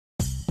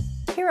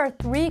Here are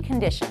 3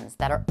 conditions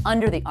that are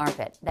under the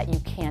armpit that you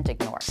can't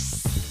ignore.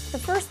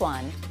 The first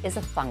one is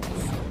a fungus.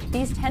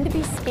 These tend to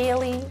be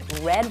scaly,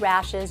 red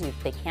rashes.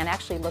 They can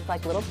actually look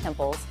like little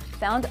pimples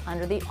found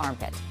under the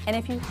armpit. And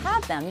if you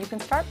have them, you can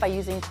start by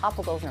using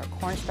topicals or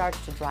cornstarch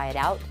to dry it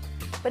out.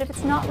 But if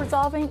it's not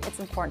resolving, it's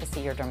important to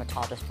see your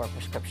dermatologist for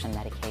prescription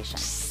medication.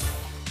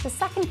 The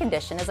second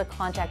condition is a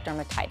contact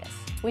dermatitis.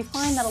 We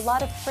find that a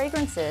lot of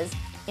fragrances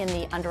in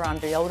the underarm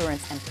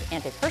deodorants and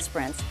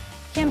antiperspirants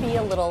can be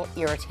a little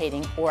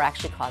irritating or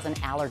actually cause an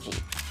allergy.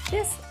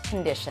 This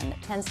condition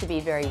tends to be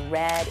very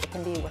red. It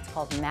can be what's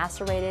called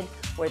macerated,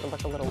 where they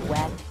look a little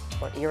wet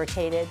or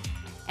irritated,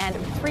 and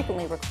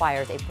frequently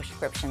requires a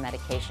prescription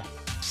medication.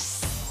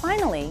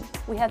 Finally,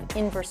 we have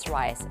inverse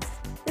psoriasis.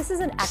 This is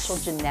an actual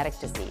genetic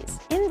disease.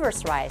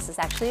 Inverse psoriasis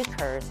actually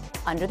occurs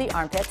under the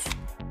armpits,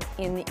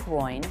 in the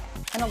groin,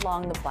 and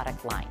along the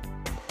buttock line.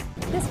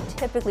 This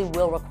typically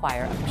will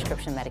require a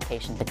prescription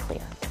medication to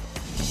clear.